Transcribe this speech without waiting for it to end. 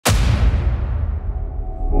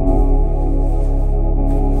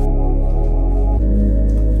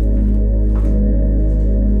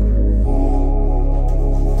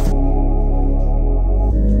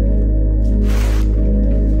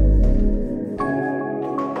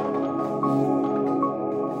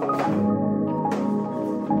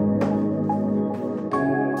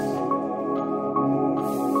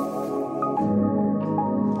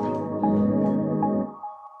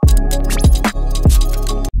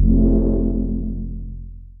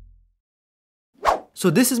So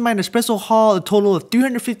this is my Nespresso haul, a total of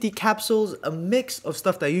 350 capsules, a mix of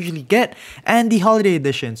stuff that I usually get, and the holiday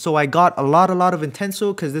edition. So I got a lot of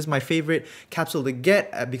Intenso because this is my favorite capsule to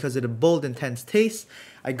get because of the bold, intense taste.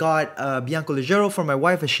 I got Bianco Leggero for my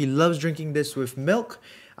wife as she loves drinking this with milk.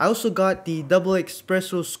 I also got the Double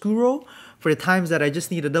Espresso Scuro for the times that I just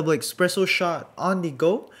need a double espresso shot on the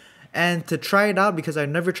go. And to try it out, because I've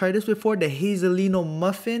never tried this before, the Hazelino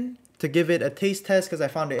Muffin, to give it a taste test because I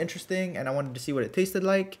found it interesting and I wanted to see what it tasted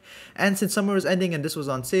like. And since summer was ending and this was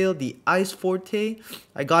on sale, the Ice Forte,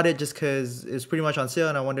 I got it just because it was pretty much on sale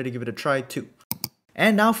and I wanted to give it a try too.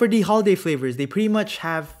 And now for the holiday flavors. They pretty much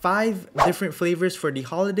have 5 different flavors for the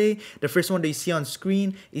holiday. The first one that you see on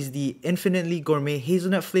screen is the Infinitely Gourmet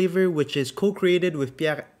Hazelnut Flavour, which is co-created with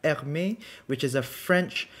Pierre Hermé, which is a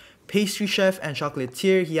French pastry chef and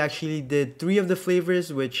chocolatier. He actually did 3 of the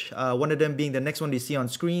flavors, which one of them being the next one you see on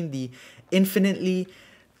screen, the Infinitely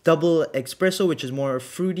Double Espresso, which is more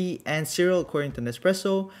fruity and cereal according to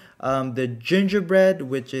Nespresso. The Gingerbread,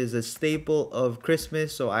 which is a staple of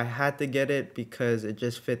Christmas, so I had to get it because it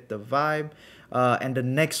just fit the vibe. And the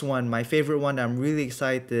next one, my favorite one that I'm really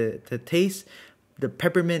excited to taste, the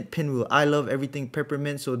Peppermint Pinwheel. I love everything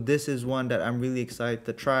peppermint, so this is one that I'm really excited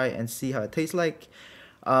to try and see how it tastes like.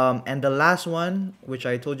 And the last one, which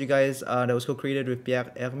I told you guys that was co-created with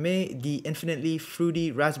Pierre Hermé, the Infinitely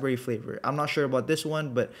Fruity Raspberry Flavour. I'm not sure about this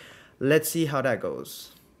one, but let's see how that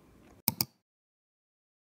goes.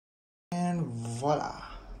 And voila.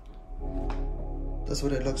 That's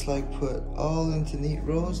what it looks like, put all into neat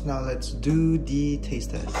rows. Now let's do the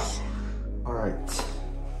taste test. Alright.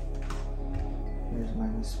 Here's my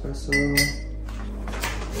Nespresso.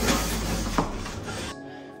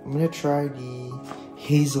 I'm gonna try the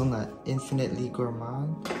Hazelnut Infinitely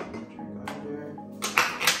Gourmand.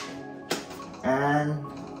 And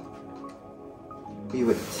we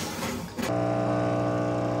wait.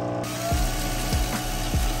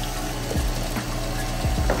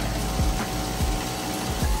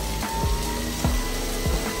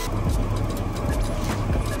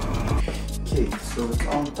 Okay, so it's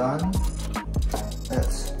all done.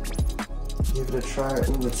 Let's give it a try.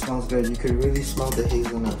 Ooh, it smells good. You could really smell the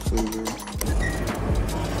hazelnut flavor.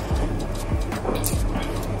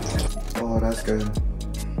 Oh, that's good.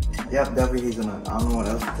 Yep, definitely hazelnut. I don't know what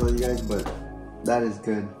else to tell you guys, but that is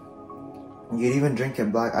good. You can even drink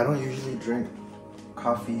it black. I don't usually drink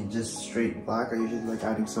coffee just straight black. I usually like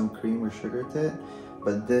adding some cream or sugar to it.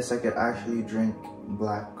 But this I could actually drink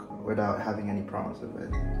black without having any problems with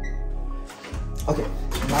it. Okay,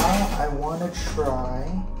 now I want to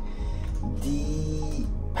try the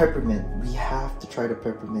peppermint. We have to try the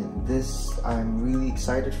peppermint. This I'm really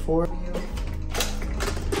excited for.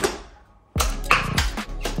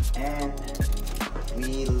 And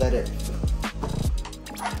we let it,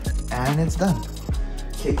 and it's done.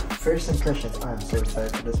 Okay, first impressions. I'm so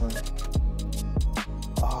excited for this one.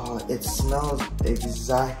 Oh, it smells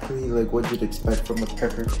exactly like what you'd expect from a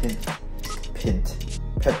peppermint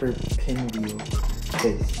pinwheel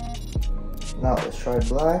taste. Now let's try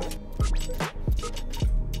black.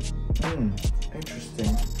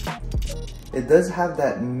 Interesting. It does have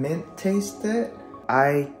that mint taste to it.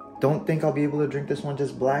 I don't think I'll be able to drink this one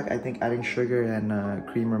just black. I think adding sugar and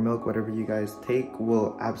cream or milk, whatever you guys take,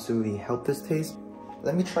 will absolutely help this taste.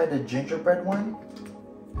 Let me try the gingerbread one,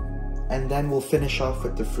 and then we'll finish off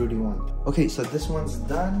with the fruity one. Okay, so this one's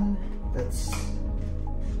done. Let's...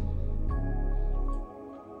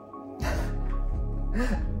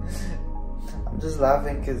 I'm just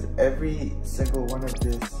laughing because every single one of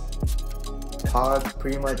this pods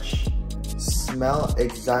pretty much smell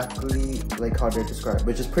exactly like how they're described,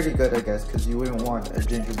 which is pretty good, I guess, because you wouldn't want a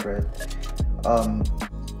gingerbread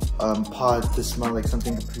pod to smell like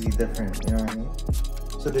something completely different, you know what I mean?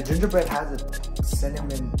 So the gingerbread has a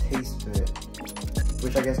cinnamon taste to it,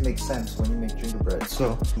 which I guess makes sense when you make gingerbread.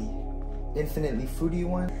 So the Infinitely Fruity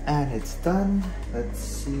one, and it's done. Let's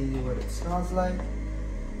see what it smells like.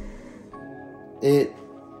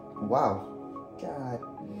 Wow, God.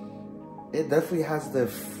 It definitely has the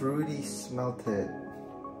fruity smell to it.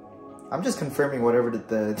 I'm just confirming whatever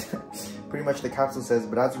the pretty much the capsule says,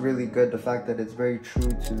 but that's really good. The fact that it's very true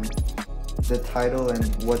to the title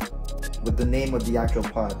and with the name of the actual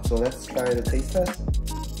pod. So let's try the taste test.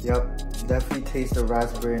 Yep, definitely taste the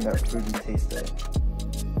raspberry and that fruity taste to it.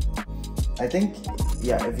 I think,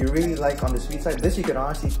 yeah, if you really like on the sweet side, this you could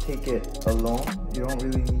honestly take it alone. You don't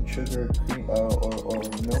really need sugar, cream, or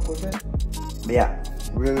milk with it. But yeah,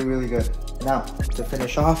 really good. Now, to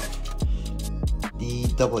finish off, the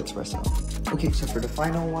double espresso. Okay, so for the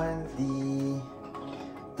final one, the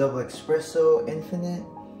double espresso infinite.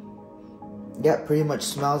 yeah, pretty much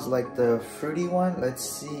smells like the fruity one. Let's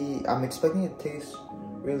see, I'm expecting it to taste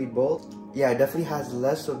really bold. Yeah, it definitely has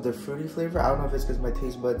less of the fruity flavor. I don't know if it's because my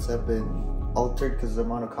taste buds have been altered because of the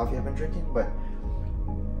amount of coffee I've been drinking, but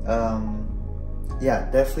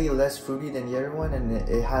yeah, definitely less fruity than the other one, and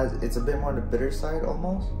it's a bit more on the bitter side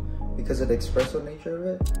almost because of the espresso nature of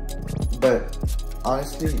it. But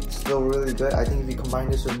honestly, it's still really good. I think if you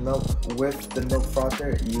combine this with milk, with the milk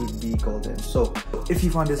frother, you'd be golden. So if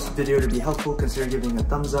you found this video to be helpful, consider giving a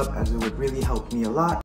thumbs up, as it would really help me a lot.